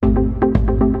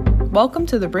welcome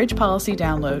to the Bridge Policy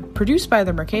Download, produced by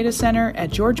the Mercatus Center at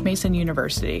George Mason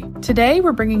University. Today,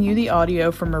 we're bringing you the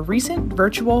audio from a recent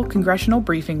virtual congressional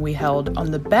briefing we held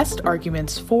on the best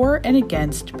arguments for and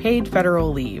against paid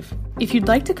federal leave. If you'd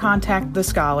like to contact the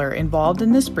scholar involved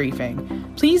in this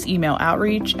briefing, please email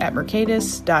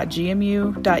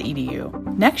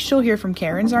outreach@mercatus.gmu.edu. Next, you'll hear from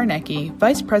Karen Zarnecki,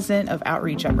 Vice President of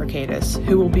Outreach at Mercatus,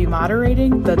 who will be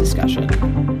moderating the discussion.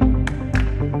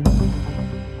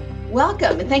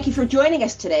 Welcome, and thank you for joining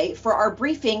us today for our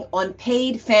briefing on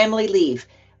paid family leave.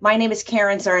 My name is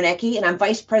Karen Zarnecki, and I'm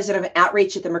Vice President of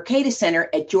Outreach at the Mercatus Center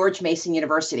at George Mason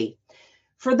University.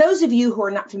 For those of you who are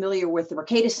not familiar with the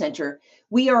Mercatus Center,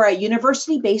 we are a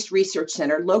university-based research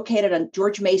center located on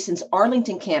George Mason's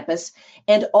Arlington campus,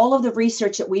 and all of the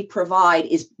research that we provide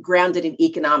is grounded in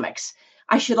economics.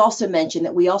 I should also mention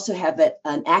that we also have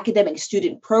an academic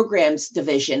student programs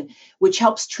division, which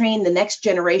helps train the next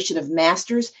generation of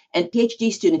master's and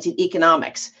PhD students in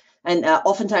economics. And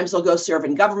oftentimes they'll go serve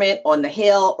in government, on the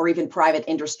Hill, or even private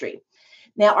industry.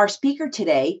 Now, our speaker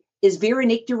today is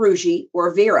Veronique DeRougy,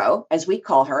 or Vero, as we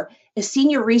call her, a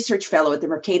senior research fellow at the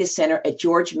Mercatus Center at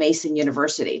George Mason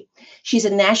University. She's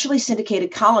a nationally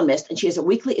syndicated columnist, and she has a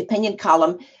weekly opinion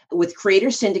column with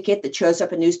Creator Syndicate that shows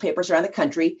up in newspapers around the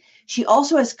country. She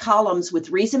also has columns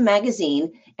with Reason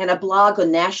Magazine and a blog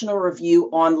on National Review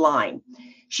Online.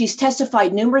 She's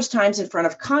testified numerous times in front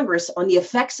of Congress on the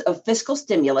effects of fiscal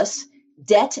stimulus,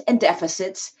 debt and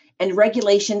deficits, and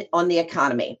regulation on the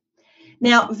economy.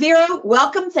 Now, Vero,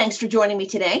 welcome. Thanks for joining me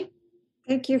today.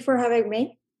 Thank you for having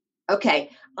me. Okay,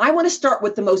 I want to start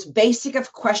with the most basic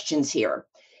of questions here.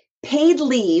 Paid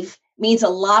leave means a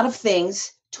lot of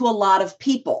things to a lot of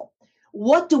people.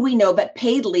 What do we know about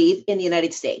paid leave in the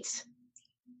United States?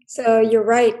 So you're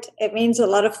right. It means a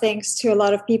lot of things to a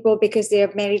lot of people because there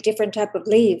are many different types of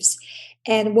leaves.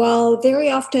 And while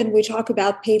very often we talk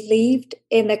about paid leave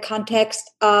in the context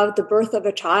of the birth of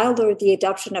a child or the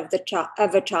adoption of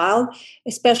a child,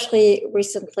 especially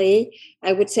recently,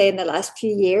 I would say in the last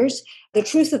few years, the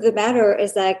truth of the matter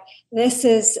is that this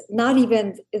is not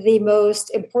even the most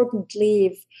important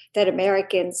leave that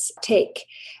Americans take.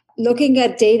 Looking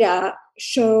at data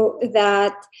show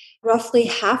that roughly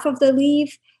half of the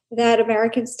leave that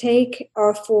Americans take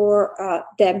are for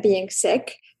them being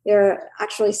sick. They're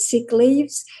actually sick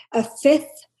leaves. A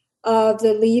fifth of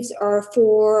the leaves are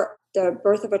for the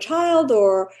birth of a child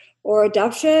or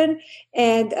adoption,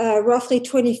 and roughly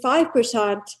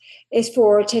 25% is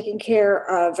for taking care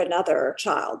of another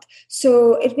child.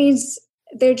 So it means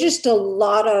there are just a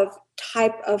lot of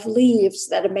type of leaves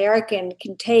that American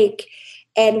can take.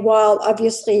 And while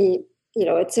obviously,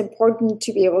 it's important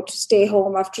to be able to stay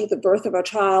home after the birth of a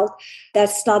child,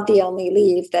 that's not the only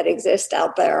leave that exists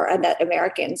out there and that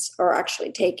Americans are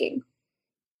actually taking.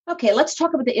 Okay, let's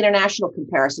talk about the international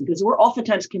comparison because we're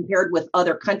oftentimes compared with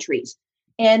other countries.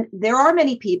 And there are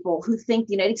many people who think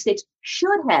the United States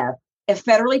should have a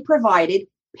federally provided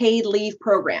paid leave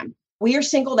program. We are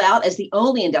singled out as the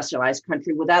only industrialized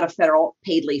country without a federal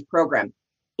paid leave program.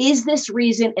 Is this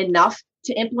reason enough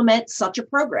to implement such a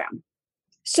program?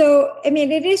 So,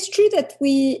 it is true that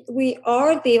we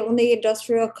are the only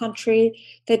industrial country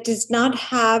that does not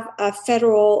have a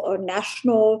federal or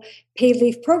national paid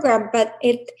leave program, but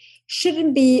it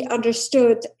shouldn't be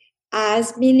understood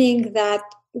as meaning that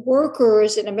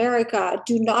workers in America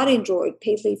do not enjoy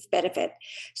paid leave benefit.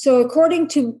 So according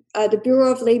to the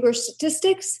Bureau of Labor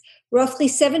Statistics, roughly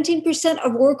 17%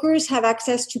 of workers have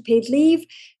access to paid leave,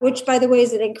 which, by the way,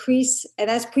 is an increase, and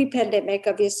that's pre-pandemic,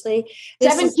 obviously.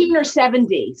 17 or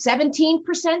 70?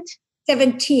 17%?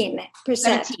 17%.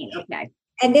 17, okay.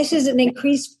 And this is an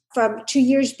increase from 2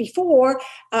 years before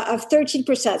of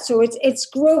 13%. So it's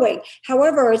growing.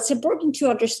 However, it's important to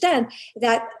understand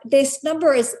that this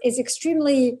number is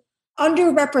extremely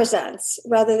underrepresents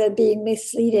rather than being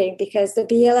misleading because the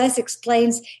BLS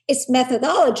explains its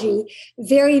methodology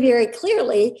very, very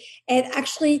clearly. And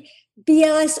actually,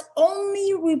 BLS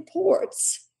only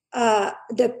reports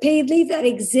the paid leave that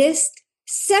exists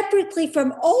separately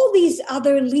from all these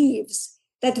other leaves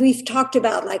that we've talked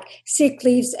about, like sick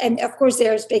leaves. And of course,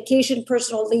 there's vacation,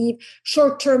 personal leave,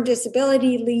 short-term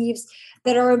disability leaves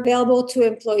that are available to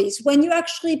employees. When you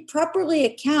actually properly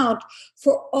account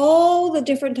for all the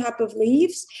different type of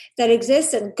leaves that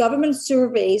exist, and government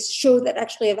surveys show that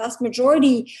actually a vast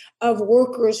majority of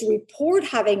workers report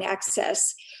having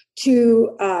access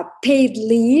to paid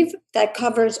leave that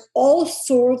covers all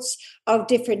sorts of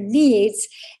different needs.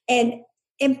 And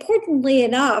importantly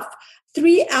enough,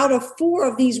 3 out of 4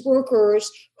 of these workers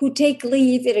who take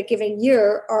leave in a given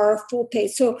year are full pay.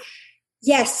 So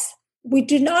yes, we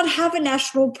do not have a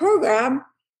national program,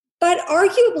 But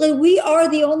arguably, we are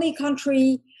the only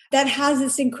country that has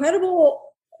this incredible,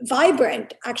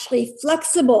 vibrant, actually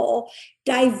flexible,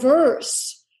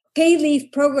 diverse paid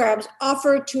leave programs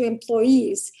offered to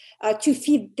employees to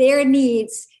feed their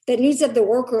needs, the needs of the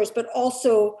workers, but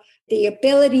also the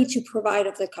ability to provide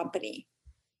of the company.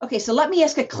 Okay, so let me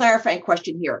ask a clarifying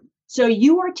question here. So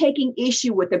you are taking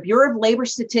issue with the Bureau of Labor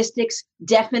Statistics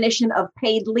definition of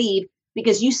paid leave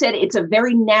because you said it's a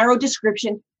very narrow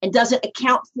description and doesn't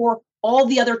account for all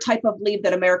the other type of leave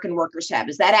that American workers have.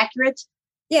 Is that accurate?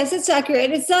 Yes, it's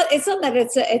accurate. It's not that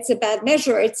it's a bad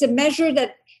measure. It's a measure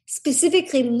that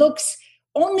specifically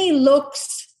only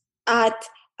looks at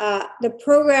the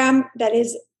program that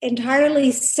is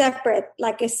entirely separate,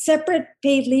 like a separate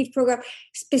paid leave program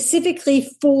specifically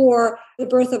for the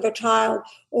birth of a child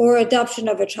or adoption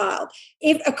of a child.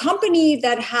 If a company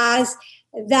that has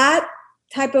that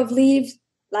type of leave,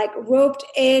 like roped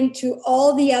into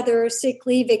all the other sick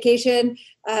leave, vacation,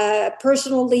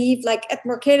 personal leave, like at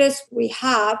Mercatus we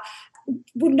have,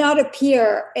 would not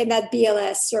appear in that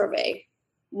BLS survey.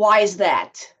 Why is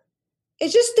that?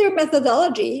 It's just their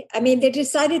methodology. I mean, they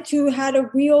decided to have a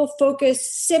real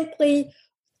focus, simply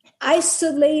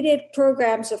isolated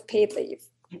programs of paid leave.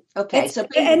 Okay,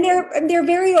 and they're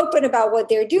very open about what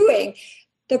they're doing.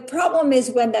 The problem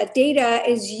is when that data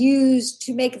is used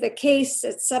to make the case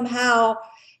that somehow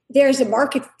there's a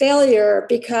market failure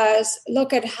because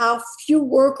look at how few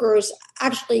workers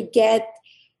actually get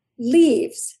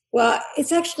leaves. Well,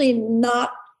 it's actually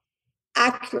not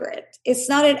accurate. It's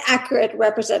not an accurate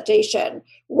representation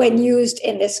when used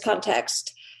in this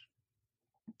context.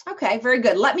 Okay, very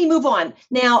good. Let me move on.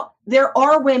 Now, there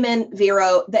are women,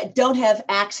 Vero, that don't have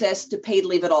access to paid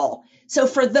leave at all. So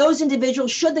for those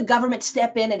individuals, should the government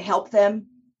step in and help them?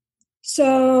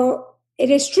 So it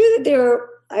is true that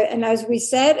and as we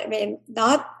said, I mean,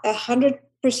 not 100%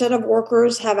 of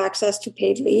workers have access to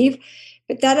paid leave,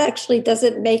 but that actually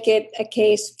doesn't make it a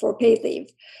case for paid leave.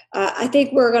 I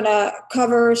think we're going to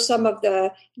cover some of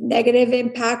the negative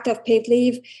impact of paid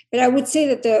leave, but I would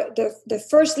say that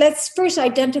let's first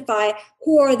identify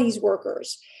who are these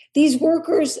workers. These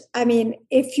workers, I mean,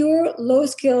 if you're low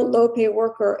skill, low pay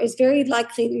worker, it's very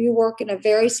likely that you work in a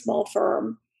very small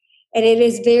firm. And it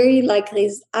is very likely,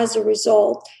 as a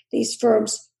result, these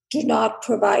firms do not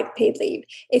provide paid leave.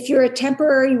 If you're a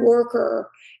temporary worker,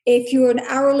 if you're an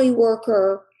hourly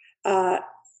worker,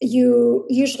 you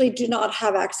usually do not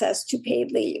have access to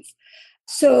paid leave.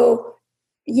 So,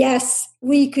 yes,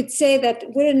 we could say that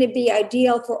wouldn't it be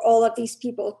ideal for all of these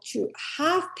people to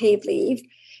have paid leave?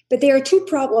 But there are two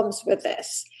problems with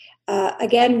this.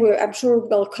 Again, I'm sure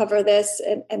we'll cover this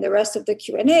in the rest of the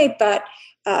Q&A, but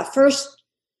first,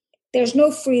 there's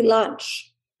no free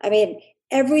lunch. I mean,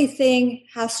 everything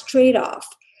has trade-off.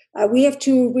 We have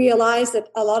to realize that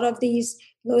a lot of these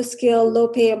low-skill,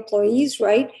 low-pay employees,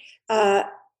 right?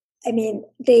 I mean,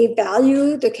 they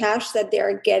value the cash that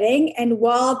they're getting. And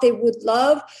while they would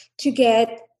love to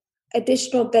get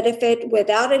additional benefit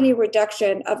without any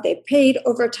reduction of their paid,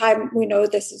 over time, we know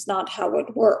this is not how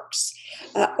it works.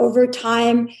 Over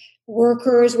time,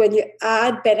 workers, when you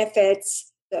add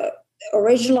benefits,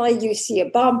 originally you see a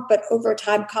bump, but over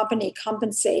time, company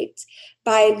compensates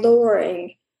by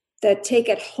lowering the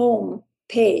take-at-home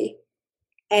pay.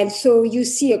 And so you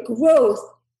see a growth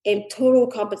in total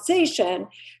compensation,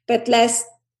 but less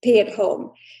pay at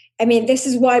home. I mean, this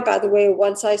is why, by the way,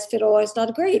 one size fits all is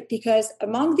not great, because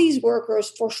among these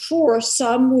workers, for sure,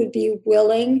 some would be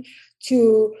willing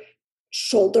to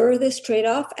shoulder this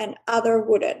trade-off and other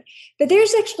wouldn't. But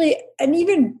there's actually an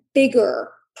even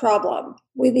bigger problem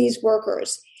with these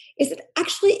workers, is that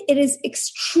actually it is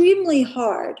extremely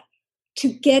hard to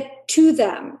get to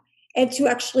them and to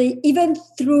actually, even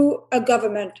through a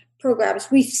government programs.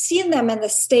 We've seen them in the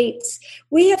States.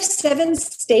 We have 7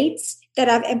 states that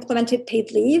have implemented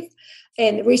paid leave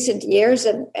in recent years,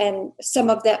 and some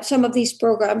of these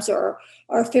programs are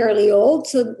fairly old,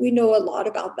 so we know a lot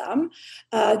about them.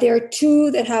 There are 2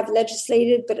 that have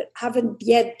legislated but haven't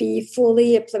yet been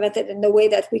fully implemented in the way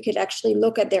that we could actually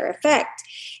look at their effect.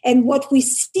 And what we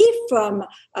see from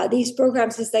these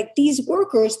programs is like these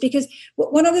workers, because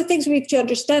one of the things we have to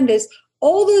understand is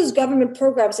all those government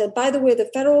programs, and by the way, the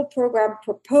federal program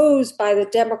proposed by the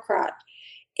Democrat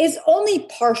is only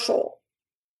partial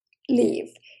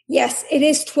leave. Yes, it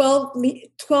is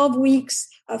 12 weeks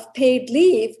of paid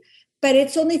leave, but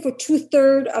it's only for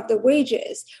 2/3 of the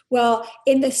wages. Well,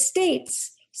 in the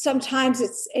States, sometimes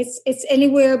it's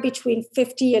anywhere between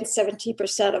 50 and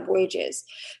 70% of wages.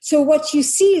 So what you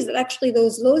see is that actually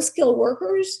those low-skilled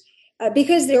workers,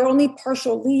 because they're only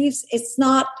partial leaves, it's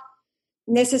not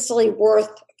necessarily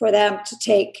worth for them to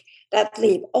take that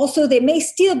leave. Also, they may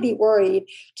still be worried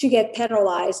to get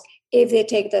penalized if they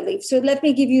take the leave. So let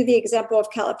me give you the example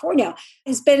of California.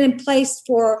 It's been in place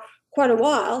for quite a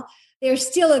while. There's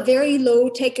still a very low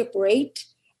take-up rate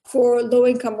for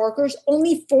low-income workers.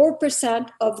 Only 4%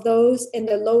 of those in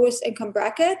the lowest income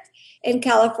bracket in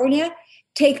California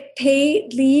take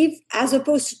paid leave, as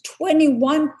opposed to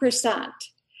 21%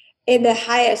 in the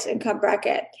highest income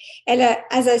bracket. And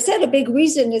as I said, a big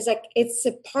reason is like it's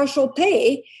a partial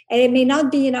pay, and it may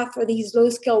not be enough for these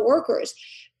low-skilled workers.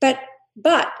 But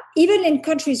even in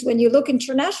countries, when you look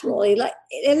internationally, like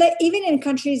even in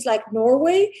countries like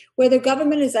Norway, where the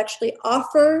government has actually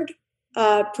offered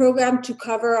a program to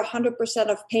cover 100%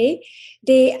 of pay,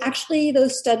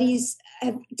 those studies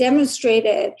have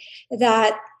demonstrated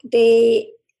that the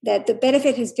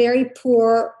benefit has very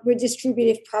poor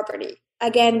redistributive property.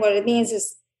 Again, what it means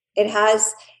is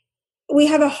we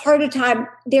have a harder time.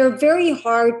 They're very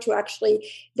hard to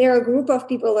they're a group of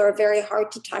people that are very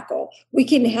hard to tackle. We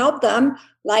can help them,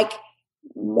 like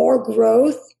more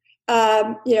growth,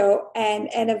 and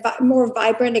a more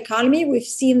vibrant economy. We've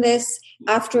seen this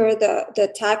after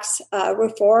the tax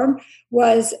reform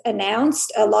was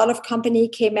announced. A lot of companies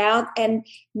came out and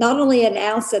not only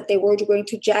announced that they were going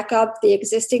to jack up the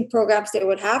existing programs they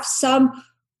would have, some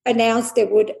announced they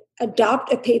would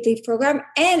adopt a paid leave program,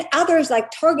 and others like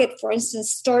Target, for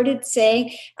instance, announced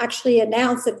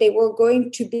that they were going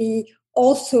to be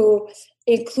also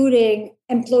including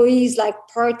employees like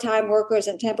part-time workers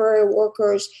and temporary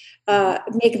workers,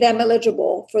 make them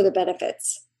eligible for the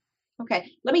benefits.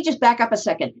 Okay, let me just back up a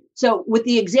second. So with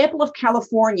the example of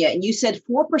California, and you said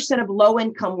 4% of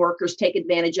low-income workers take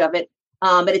advantage of it,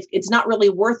 but it's not really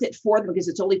worth it for them because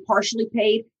it's only partially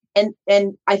paid. And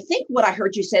I think what I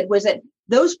heard you said was that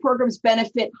those programs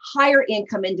benefit higher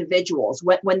income individuals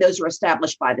when those are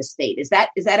established by the state. Is that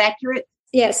accurate?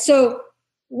 Yes. So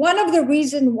one of the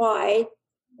reasons why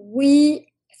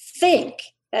we think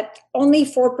that only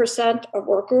 4% of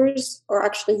workers are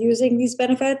actually using these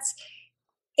benefits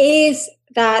is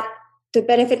that the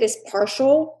benefit is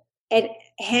partial, and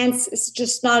hence it's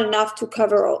just not enough to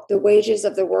cover the wages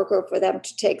of the worker for them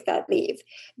to take that leave.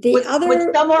 Would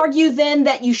some argue then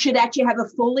that you should actually have a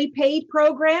fully paid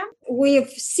program? We have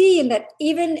seen that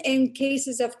even in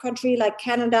cases of countries like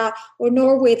Canada or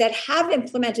Norway that have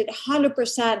implemented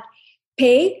 100%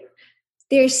 pay,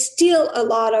 there's still a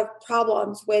lot of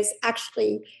problems with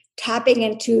actually tapping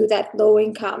into that low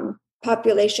income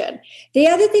population. The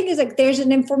other thing is like there's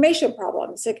an information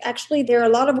problem. It's like actually there are a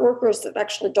lot of workers that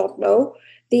actually don't know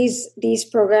these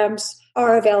programs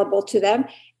are available to them.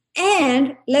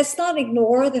 And let's not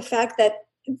ignore the fact that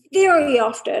very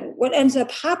often what ends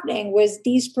up happening with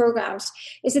these programs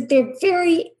is that they're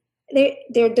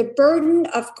the burden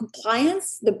of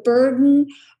compliance, the burden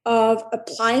of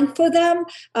applying for them,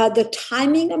 the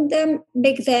timing of them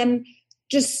make them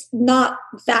just not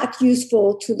that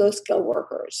useful to those skilled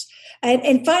workers.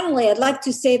 And finally, I'd like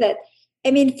to say that,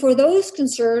 for those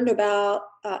concerned about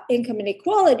income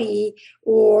inequality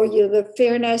or the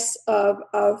fairness of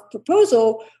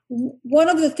proposal, one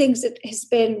of the things that has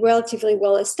been relatively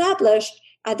well established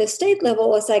at the state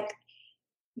level is like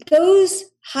those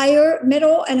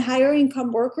middle and higher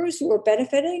income workers who are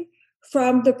benefiting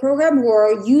from the program, who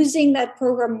are using that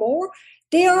program more,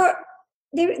 they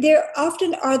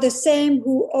often are the same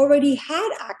who already had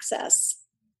access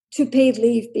to paid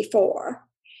leave before.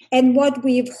 And what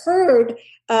we've heard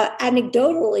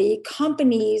anecdotally,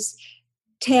 companies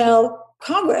tell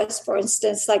Congress, for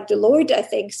instance, like Deloitte, I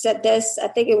think, said this, I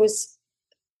think it was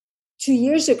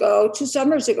 2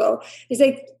 summers ago, is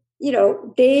like,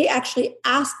 they actually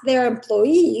asked their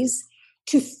employees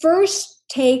to first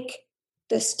take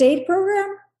the state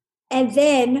program and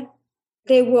then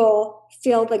they will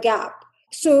fill the gap.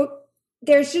 So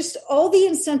there's just all the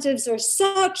incentives are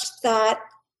such that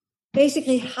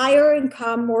basically higher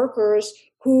income workers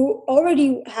who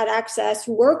already had access,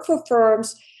 who work for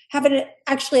firms,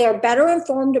 are better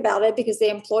informed about it because the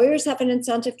employers have an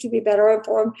incentive to be better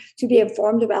informed, to be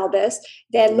informed about this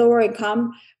than lower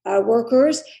income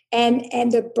workers.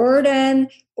 And the burden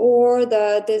or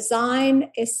the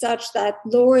design is such that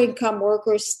lower income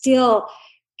workers still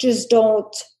just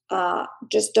don't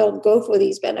go for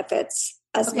these benefits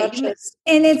as much as,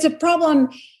 and it's a problem.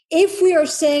 If we are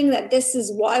saying that this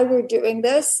is why we're doing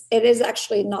this, it is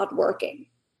actually not working.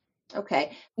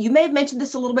 Okay. You may have mentioned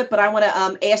this a little bit, but I want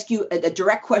to ask you a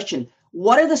direct question.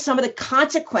 What are some of the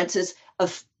consequences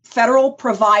of federal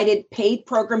provided paid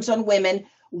programs on women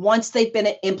once they've been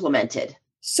implemented?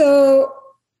 So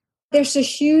there's a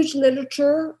huge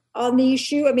literature on the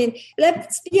issue.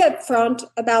 Let's be upfront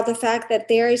about the fact that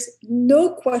there is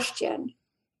no question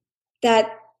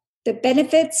that the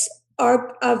benefits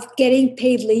of getting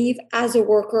paid leave as a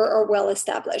worker are well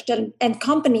established. And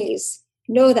companies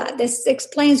know that. This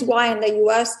explains why in the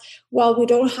US, while we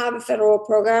don't have a federal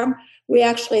program, we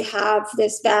actually have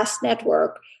this vast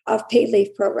network of paid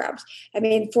leave programs. I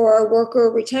mean, for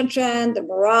worker retention, the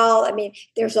morale, I mean,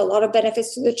 there's a lot of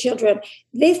benefits to the children.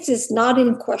 This is not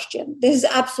in question. This is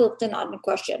absolutely not in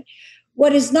question.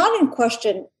 What is not in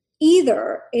question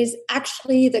either is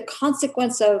actually the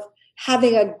consequence of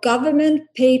having a government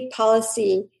paid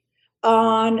policy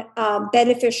on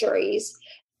beneficiaries,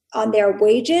 on their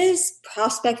wages,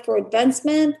 prospect for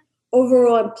advancement,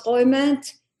 overall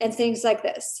employment, and things like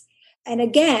this. And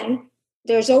again,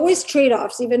 there's always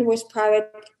trade-offs, even with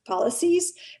private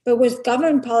policies. But with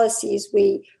government policies,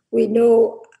 we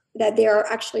know that there are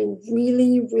actually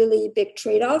really, really big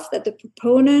trade-offs that the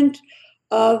proponent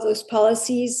of those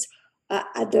policies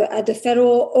at the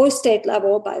federal or state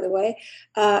level, by the way,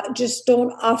 just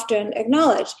don't often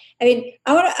acknowledge. I mean,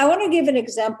 I want to give an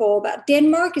example about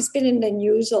Denmark. Has been in the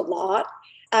news a lot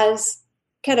as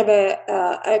kind of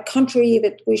a country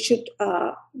that we should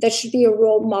that should be a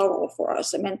role model for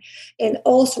us. I mean, in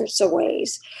all sorts of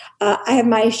ways. I have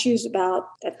my issues about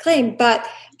that claim, but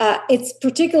it's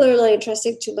particularly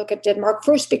interesting to look at Denmark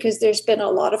first because there's been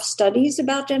a lot of studies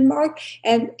about Denmark,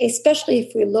 and especially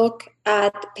if we look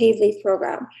at the paid leave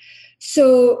program.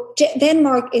 So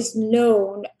Denmark is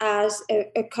known as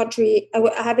a country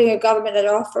having a government that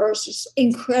offers just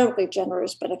incredibly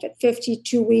generous benefit,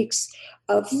 52 weeks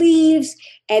of leaves,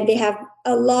 and they have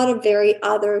a lot of very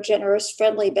other generous,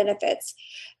 friendly benefits.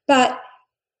 But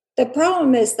the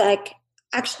problem is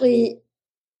actually,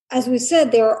 as we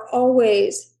said, there are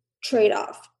always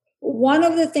trade-off. One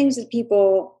of the things that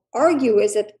people argue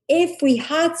is that if we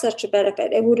had such a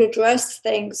benefit, it would address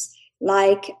things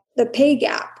like the pay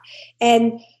gap.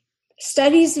 And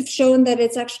studies have shown that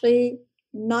it's actually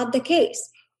not the case.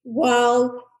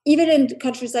 While even in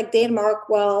countries like Denmark,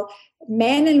 while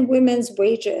men and women's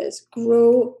wages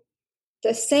grow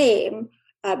the same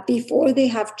before they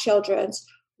have children,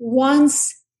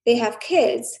 once they have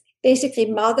kids, basically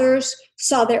mothers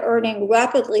saw their earning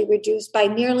rapidly reduced by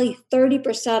nearly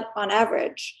 30% on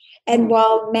average. And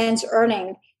while men's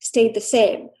earning stayed the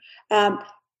same.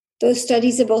 Those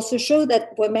studies have also shown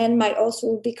that women might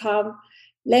also become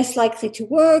less likely to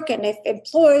work, and if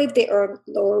employed, they earn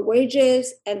lower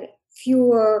wages and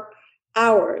fewer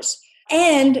hours.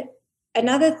 And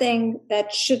another thing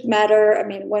that should matter, I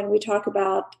mean, when we talk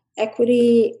about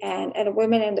equity and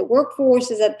women in the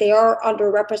workforce, is that they are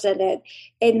underrepresented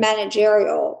in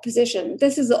managerial positions.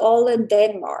 This is all in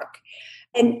Denmark.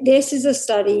 And this is a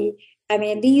study, I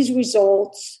mean, these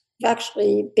results have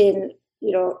actually been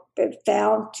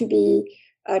found to be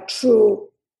true,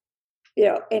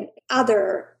 in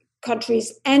other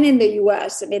countries and in the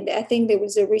U.S. I mean, I think there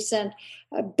was a recent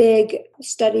big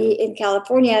study in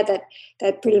California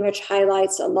that pretty much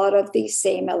highlights a lot of these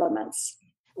same elements.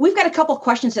 We've got a couple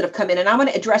questions that have come in, and I'm going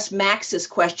to address Max's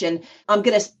question. I'm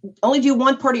going to only do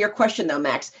one part of your question, though,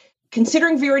 Max.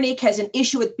 Considering Veronique has an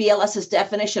issue with BLS's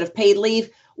definition of paid leave,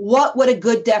 what would a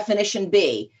good definition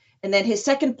be? And then his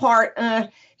second part,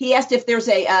 he asked if there's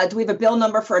do we have a bill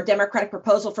number for a Democratic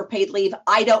proposal for paid leave?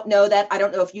 I don't know that. I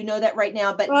don't know if you know that right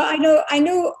now, but. Well, I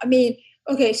know. I mean,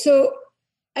 okay. So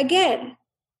again,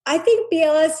 I think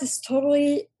BLS is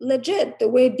totally legit. The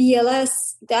way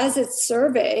BLS does its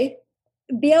survey,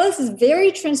 BLS is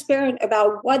very transparent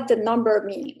about what the number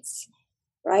means,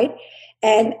 right?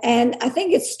 And I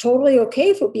think it's totally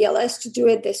okay for BLS to do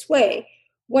it this way.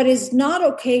 What is not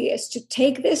okay is to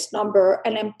take this number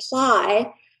and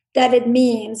imply that it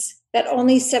means that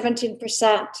only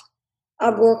 17%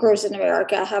 of workers in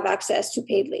America have access to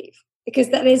paid leave, because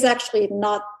that is actually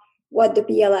not what the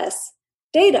BLS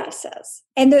data says.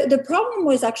 And the problem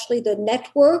was actually the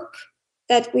network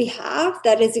that we have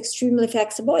that is extremely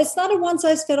flexible. It's not a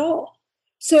one-size-fits-all.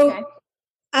 So okay.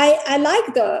 I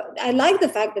like the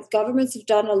fact that governments have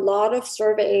done a lot of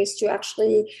surveys to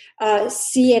actually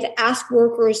see and ask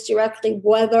workers directly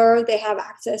whether they have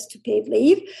access to paid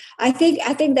leave. I think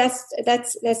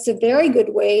that's a very good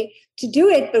way to do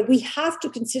it, but we have to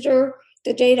consider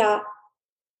the data,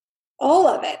 all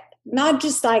of it, not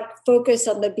just focus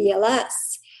on the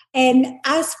BLS. And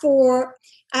as for,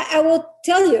 I will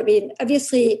tell you, I mean,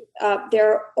 obviously,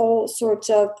 there are all sorts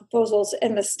of proposals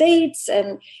in the states,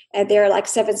 and there are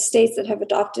 7 states that have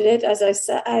adopted it. As I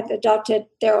said, have adopted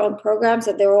their own programs,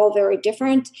 and they're all very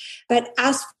different. But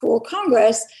as for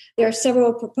Congress, there are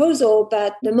several proposals,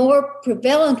 but the more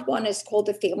prevalent one is called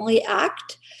the Family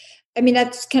Act. I mean,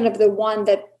 that's kind of the one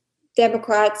that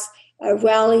Democrats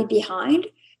rally behind.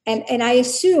 And I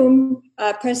assume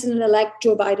President-elect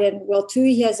Joe Biden will too.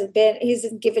 He hasn't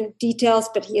given details,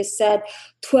 but he has said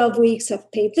 12 weeks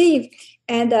of paid leave.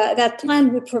 And that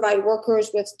plan would provide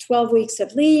workers with 12 weeks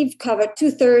of leave, cover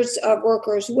 2/3 of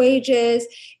workers' wages.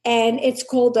 And it's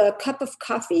called the Cup of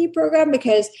Coffee program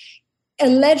because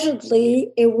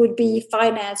allegedly it would be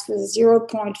financed with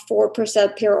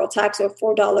 0.4% payroll tax or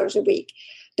 $4 a week.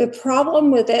 The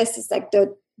problem with this is like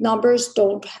the numbers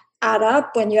don't add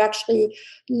up when you actually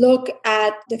look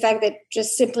at the fact that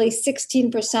just simply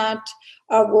 16%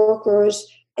 of workers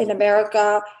in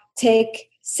America take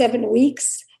 7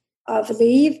 weeks of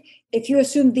leave. If you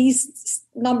assume these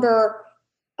number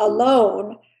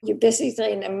alone, you're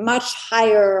basically in a much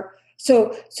higher.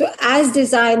 So as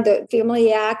designed, the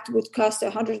Family Act would cost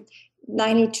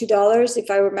 $192, if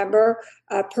I remember,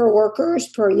 per workers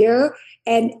per year.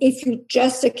 And if you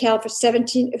just account for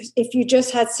if you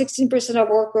just had 16% of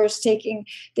workers taking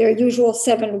their usual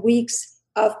 7 weeks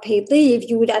of paid leave,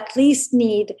 you would at least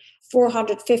need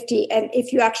 450. And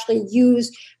if you actually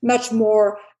use much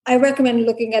more, I recommend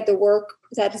looking at the work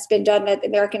that has been done at the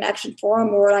American Action Forum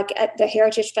or like at the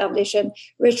Heritage Foundation,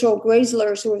 Rachel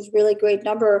Grasler's, who was a really great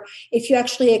number. If you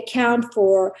actually account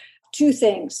for two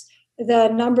things, the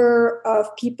number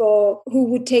of people who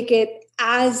would take it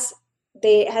as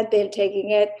they had been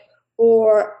taking it,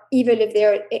 or even if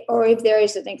there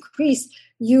is an increase,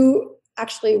 you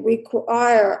actually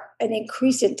require an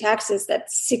increase in taxes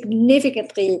that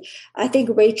significantly, I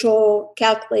think Rachel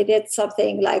calculated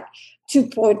something like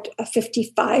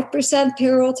 2.55%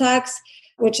 payroll tax,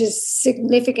 which is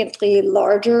significantly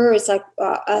larger. It's like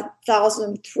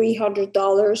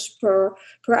 $1,300 per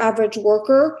average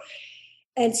worker.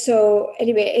 And so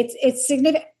anyway, it's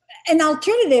significant. An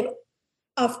alternative,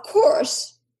 of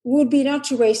course, would be not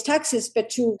to raise taxes, but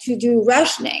to do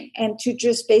rationing and to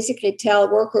just basically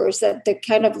tell workers that the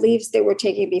kind of leaves they were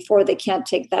taking before, they can't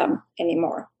take them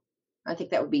anymore. I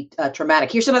think that would be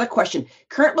traumatic. Here's another question.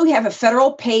 Currently, we have a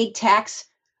federal paid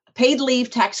leave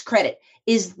tax credit.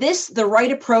 Is this the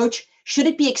right approach? Should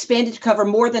it be expanded to cover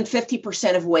more than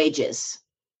 50% of wages?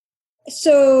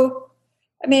 So,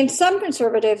 I mean, some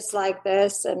conservatives like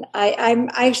this, and I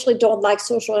actually don't like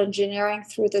social engineering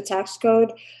through the tax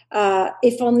code,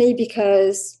 if only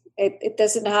because it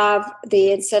doesn't have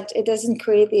the incentive, it doesn't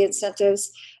create the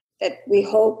incentives that we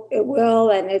hope it will,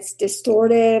 and it's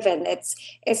distortive and it's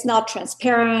not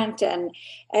transparent, and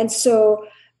so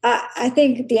I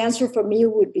think the answer for me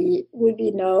would be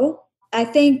no. I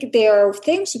think there are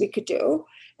things we could do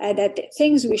and that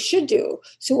things we should do.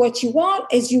 So what you want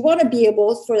is you want to be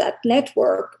able for that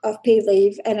network of paid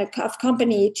leave and of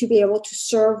company to be able to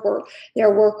serve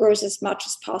their workers as much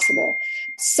as possible.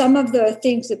 Some of the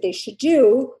things that they should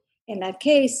do in that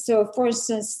case, so for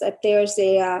instance, that there's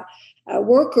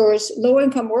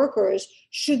low-income workers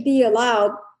should be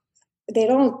allowed, they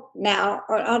don't now,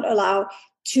 are not allowed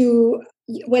to,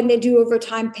 when they do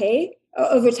overtime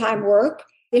work,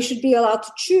 they should be allowed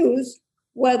to choose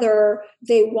whether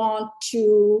they want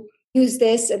to use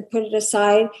this and put it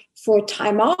aside for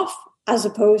time off as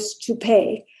opposed to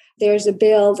pay. There's a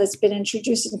bill that's been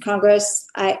introduced in Congress.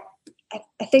 I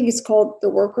think it's called the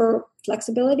Worker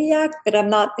Flexibility Act, but I'm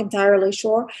not entirely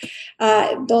sure.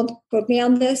 Don't quote me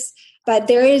on this. But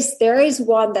there is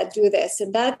one that do this,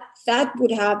 and that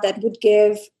would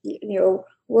give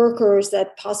workers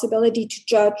that possibility to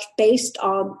judge based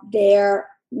on their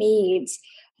needs.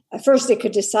 First, they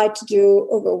could decide to do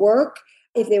overwork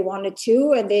if they wanted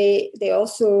to, and they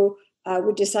also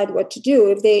would decide what to do.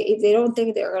 If they don't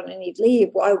think they're going to need leave,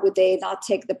 why would they not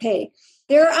take the pay?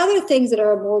 There are other things that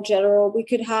are more general. We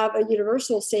could have a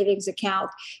universal savings account,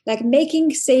 like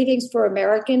making savings for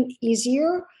American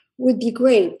easier would be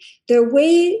great. The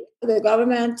way the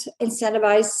government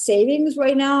incentivizes savings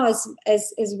right now is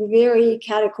very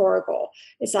categorical.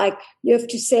 It's like you have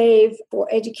to save for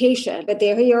education, but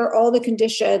here are all the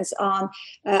conditions on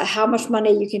how much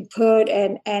money you can put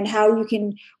and how you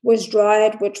can withdraw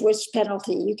it, which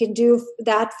penalty. You can do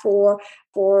that for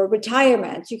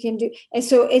retirement. You can do, and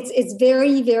so it's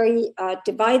very, very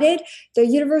divided. The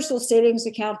universal savings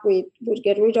account would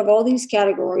get rid of all these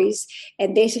categories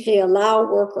and basically allow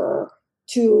worker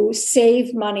to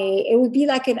save money. It would be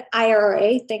like an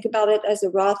IRA. Think about it as a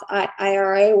Roth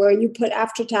IRA, where you put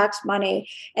after-tax money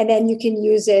and then you can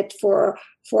use it for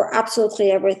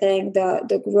absolutely everything.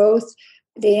 The growth,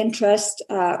 the interest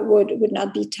would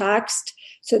not be taxed.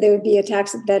 So there would be a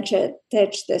tax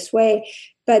advantage this way.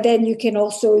 But then you can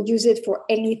also use it for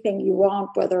anything you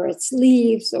want, whether it's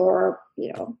leaves or,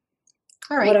 all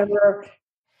right, whatever.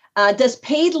 Does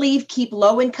paid leave keep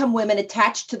low-income women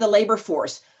attached to the labor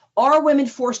force? Are women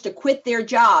forced to quit their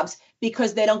jobs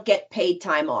because they don't get paid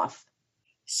time off?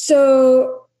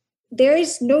 So there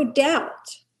is no doubt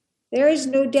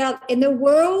in the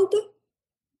world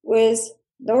with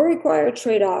no required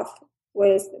trade-off,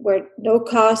 with where no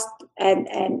cost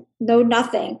and no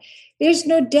nothing, there's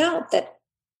no doubt that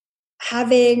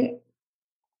having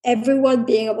everyone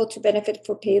being able to benefit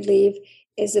for paid leave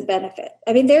is a benefit.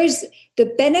 I mean, there's the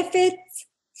benefit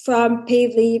from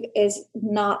paid leave is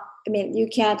not, I mean, you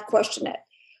can't question it.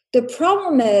 The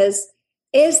problem is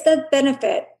that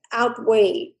benefit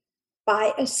outweighed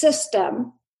by a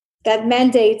system that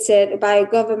mandates it, by a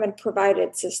government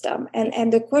provided system?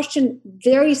 And the question,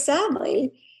 very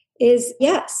sadly, is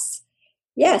yes.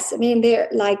 Yes. I mean, they're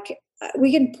like,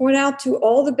 we can point out to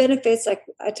all the benefits like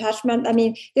attachment. I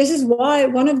mean, this is why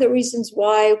one of the reasons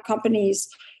why companies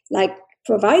like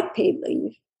provide paid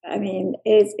leave, I mean,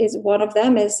 is one of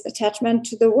them is attachment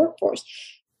to the workforce.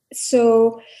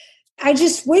 So I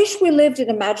just wish we lived in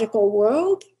a magical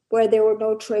world where there were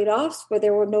no trade-offs, where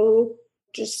there were no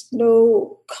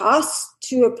costs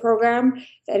to a program,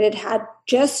 that it had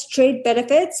just straight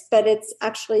benefits, but it's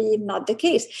actually not the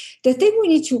case. The thing we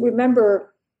need to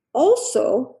remember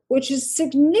also, which is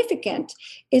significant,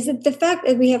 is that the fact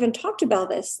that we haven't talked about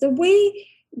this, the way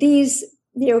these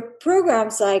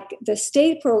programs like the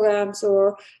state programs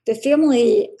or the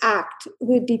Family Act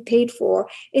would be paid for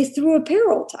is through a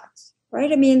payroll tax,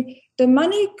 right? I mean, the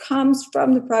money comes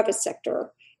from the private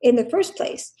sector in the first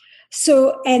place.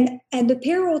 So, and the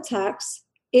payroll tax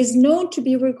is known to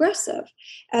be regressive.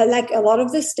 Like a lot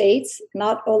of the states,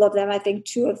 not all of them, I think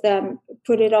 2 of them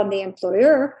put it on the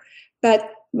employer,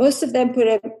 but most of them put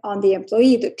it on the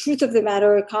employee. The truth of the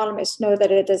matter, economists know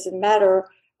that it doesn't matter.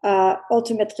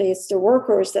 Ultimately, it's the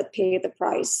workers that pay the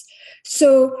price.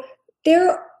 So there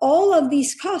are all of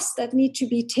these costs that need to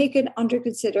be taken under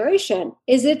consideration.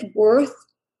 Is it worth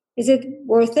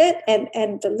it?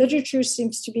 And the literature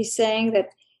seems to be saying that,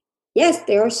 yes,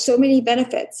 there are so many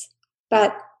benefits,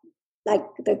 but like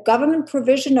the government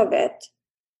provision of it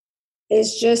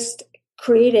is just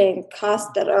creating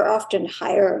costs that are often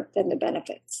higher than the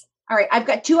benefits. All right, I've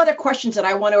got 2 other questions that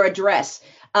I want to address.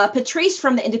 Patrice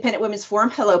from the Independent Women's Forum,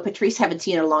 hello, Patrice, haven't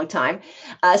seen you in a long time,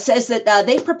 says that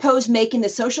they propose making the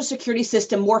Social Security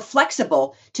system more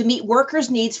flexible to meet workers'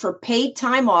 needs for paid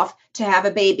time off to have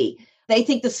a baby. They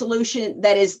think the solution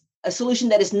that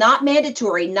is not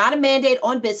mandatory, not a mandate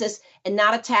on business, and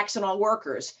not a tax on all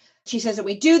workers. She says that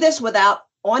we do this without,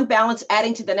 on balance,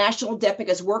 adding to the national debt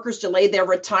because workers delay their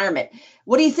retirement.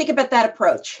 What do you think about that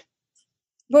approach?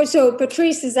 Well, so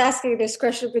Patrice is asking this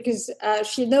question because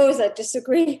she knows I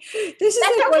disagree. That's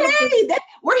okay.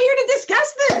 We're here to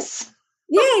discuss this.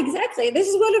 Yeah, exactly. This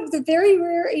is one of the very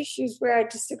rare issues where I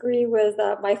disagree with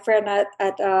my friend at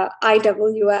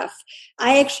IWF.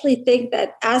 I actually think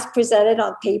that as presented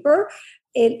on paper,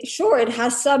 it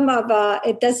has some of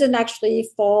it doesn't actually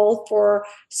fall for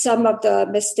some of the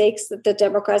mistakes that the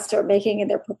Democrats are making in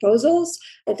their proposals.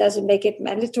 It doesn't make it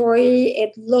mandatory.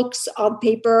 It looks on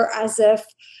paper as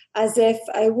if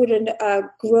I wouldn't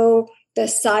grow the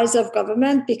size of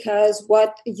government, because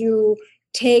what you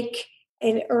take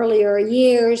in earlier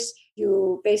years,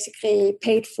 you basically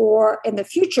paid for in the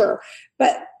future.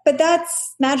 But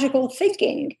that's magical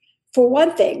thinking. For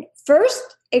one thing,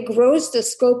 first, it grows the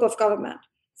scope of government.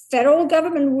 Federal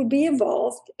government would be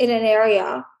involved in an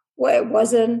area where it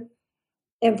wasn't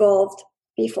involved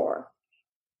before.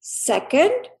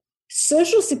 Second,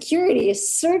 Social Security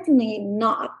is certainly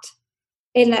not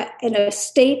in a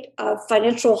state of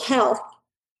financial health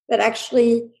that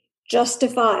actually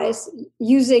justifies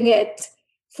using it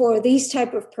for these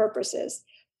type of purposes.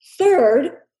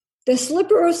 Third, the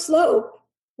slippery slope,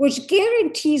 which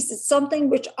guarantees that something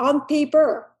which on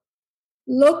paper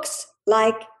looks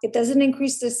like it doesn't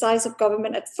increase the size of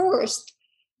government at first,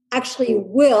 actually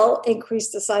will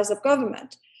increase the size of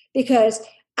government. Because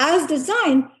as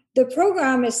designed, the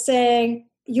program is saying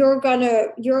you're gonna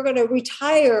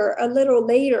retire a little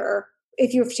later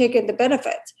if you've taken the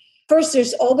benefit. First,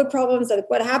 there's all the problems like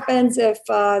what happens if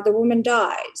the woman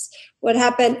dies, what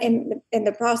happened in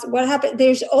the process, what happened,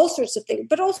 there's all sorts of things,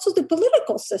 but also the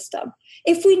political system.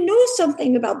 If we know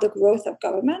something about the growth of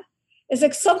government, it's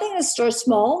like something that starts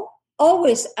small,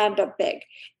 always end up big.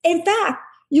 In fact,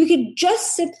 you could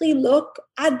just simply look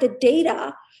at the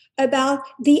data about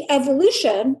the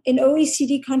evolution in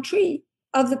OECD country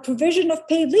of the provision of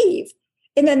paid leave.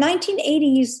 In the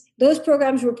 1980s, those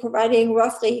programs were providing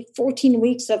roughly 14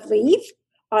 weeks of leave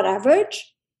on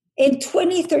average. In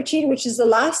 2013, which is the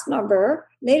latest number,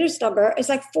 it's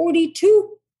like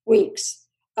 42 weeks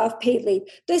of paid leave.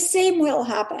 The same will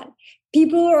happen.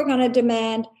 People are going to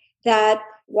demand that,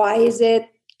 why is it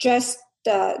just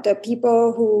the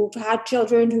people who've had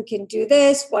children who can do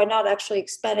this, why not actually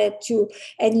expand it to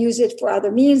and use it for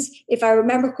other means? If I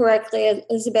remember correctly,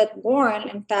 Elizabeth Warren,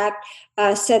 in fact,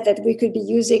 said that we could be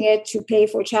using it to pay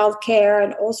for childcare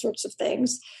and all sorts of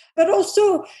things. But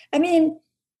also, I mean,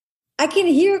 I can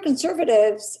hear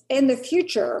conservatives in the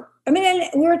future. I mean,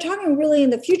 and we're talking really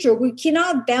in the future. We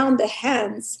cannot bound the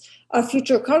hands of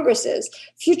future Congresses,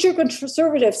 future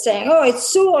conservatives saying, oh, it's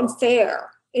so unfair.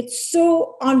 It's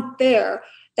so unfair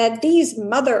that these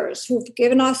mothers who've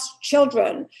given us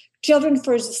children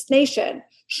for this nation,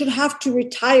 should have to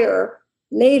retire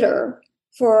later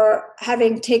for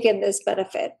having taken this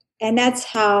benefit. And that's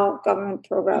how government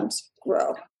programs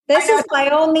grow. This is my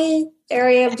only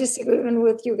area of disagreement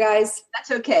with you guys.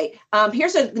 That's okay.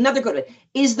 Here's another good one.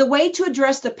 Is the way to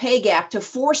address the pay gap to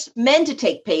force men to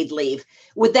take paid leave?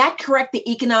 Would that correct the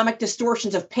economic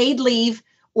distortions of paid leave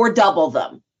or double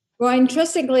them? Well,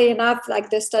 interestingly enough, like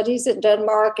the studies in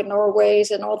Denmark and Norway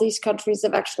and all these countries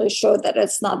have actually showed that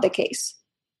it's not the case.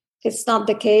 It's not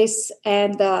the case.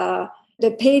 And the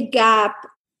paid gap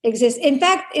exists. In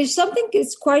fact, it's something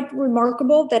that's quite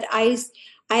remarkable that I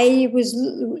was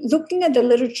looking at the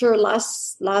literature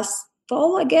last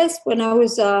fall, I guess, when I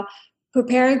was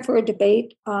preparing for a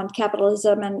debate on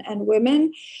capitalism and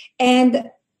women. And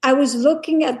I was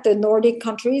looking at the Nordic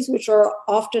countries, which are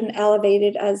often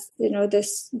elevated as,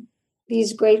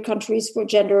 these great countries for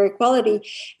gender equality.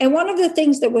 And one of the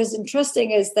things that was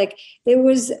interesting is like there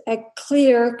was a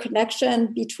clear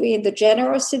connection between the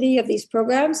generosity of these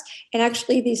programs and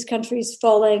actually these countries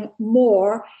falling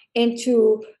more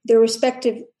into their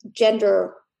respective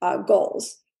gender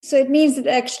goals. So it means that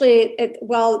actually,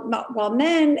 while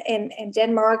men in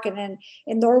Denmark and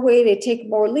in Norway, they take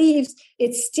more leaves,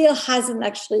 it still hasn't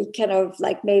actually kind of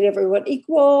like made everyone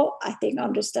equal, I think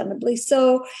understandably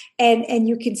so. And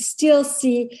you can still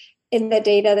see in the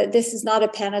data that this is not a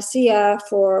panacea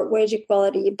for wage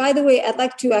equality. By the way, I'd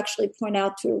like to actually point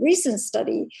out to a recent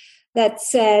study that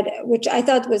said, which I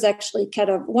thought was actually kind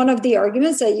of one of the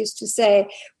arguments I used to say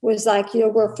was like,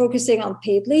 we're focusing on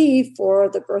paid leave for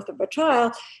the birth of a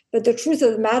child. But the truth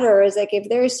of the matter is like, if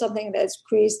there is something that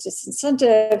creates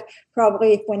disincentive,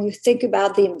 probably when you think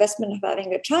about the investment of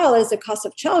having a child is the cost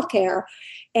of childcare.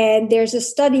 And there's a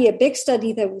big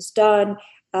study that was done,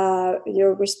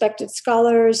 respected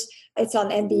scholars, it's on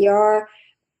NBR.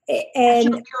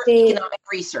 And economic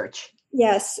research.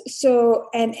 Yes. So,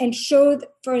 and showed,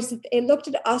 for instance, it looked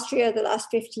at Austria the last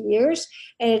 50 years,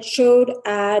 and it showed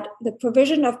at the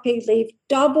provision of paid leave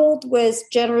doubled with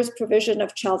generous provision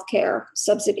of childcare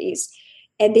subsidies.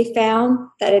 And they found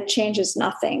that it changes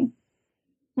nothing.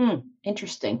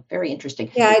 Interesting. Very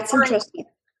interesting. Yeah, it's interesting.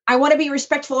 I want to be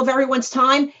respectful of everyone's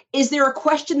time. Is there a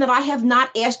question that I have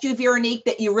not asked you, Veronique,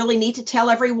 that you really need to tell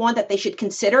everyone that they should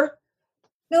consider?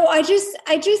 No, I just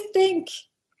think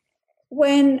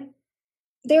when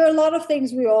there are a lot of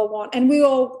things we all want, and we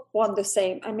all want the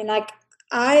same. I mean, like,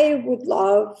 I would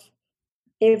love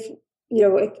if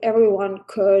everyone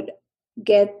could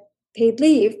get paid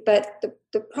leave, but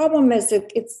the problem is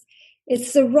that it's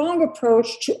the wrong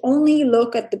approach to only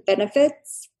look at the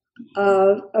benefits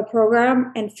of a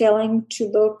program and failing to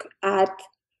look at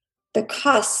the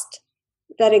cost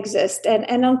that exists.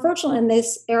 And unfortunately, in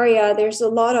this area, there's a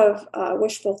lot of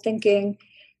wishful thinking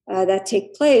that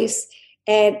take place.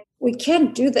 And we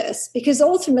can't do this because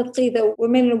ultimately the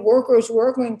women and workers who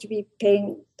are going to be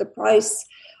paying the price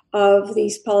of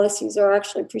these policies are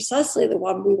actually precisely the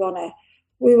one we want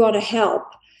to help.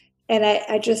 And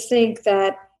I just think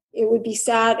that it would be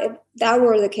sad if that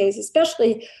were the case,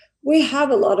 especially we have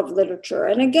a lot of literature.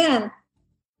 And again,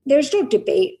 there's no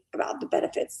debate about the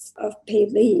benefits of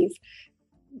paid leave,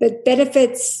 but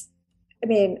benefits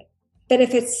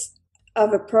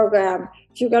of a program,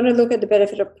 if you're going to look at the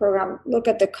benefit of a program, look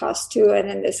at the cost too. And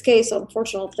in this case,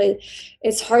 unfortunately,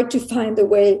 it's hard to find a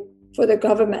way for the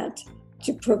government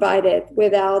to provide it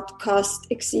without cost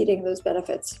exceeding those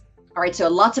benefits. All right, so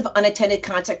lots of unintended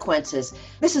consequences.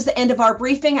 This is the end of our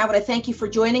briefing. I want to thank you for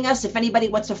joining us. If anybody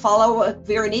wants to follow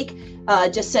Veronique,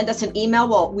 just send us an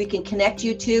email. We can connect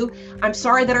you to. I'm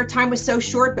sorry that our time was so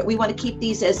short, but we want to keep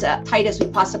these as tight as we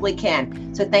possibly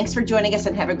can. So thanks for joining us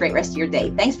and have a great rest of your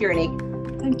day. Thanks, Veronique.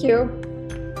 Thank you.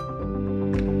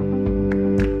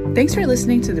 Thanks for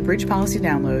listening to the Bridge Policy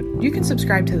Download. You can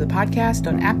subscribe to the podcast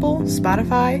on Apple,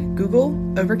 Spotify, Google,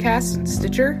 Overcast, and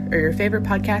Stitcher, or your favorite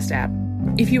podcast app.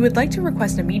 If you would like to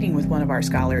request a meeting with one of our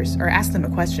scholars or ask them a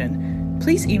question,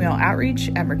 please email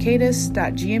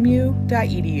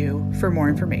outreach@mercatus.gmu.edu for more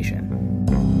information.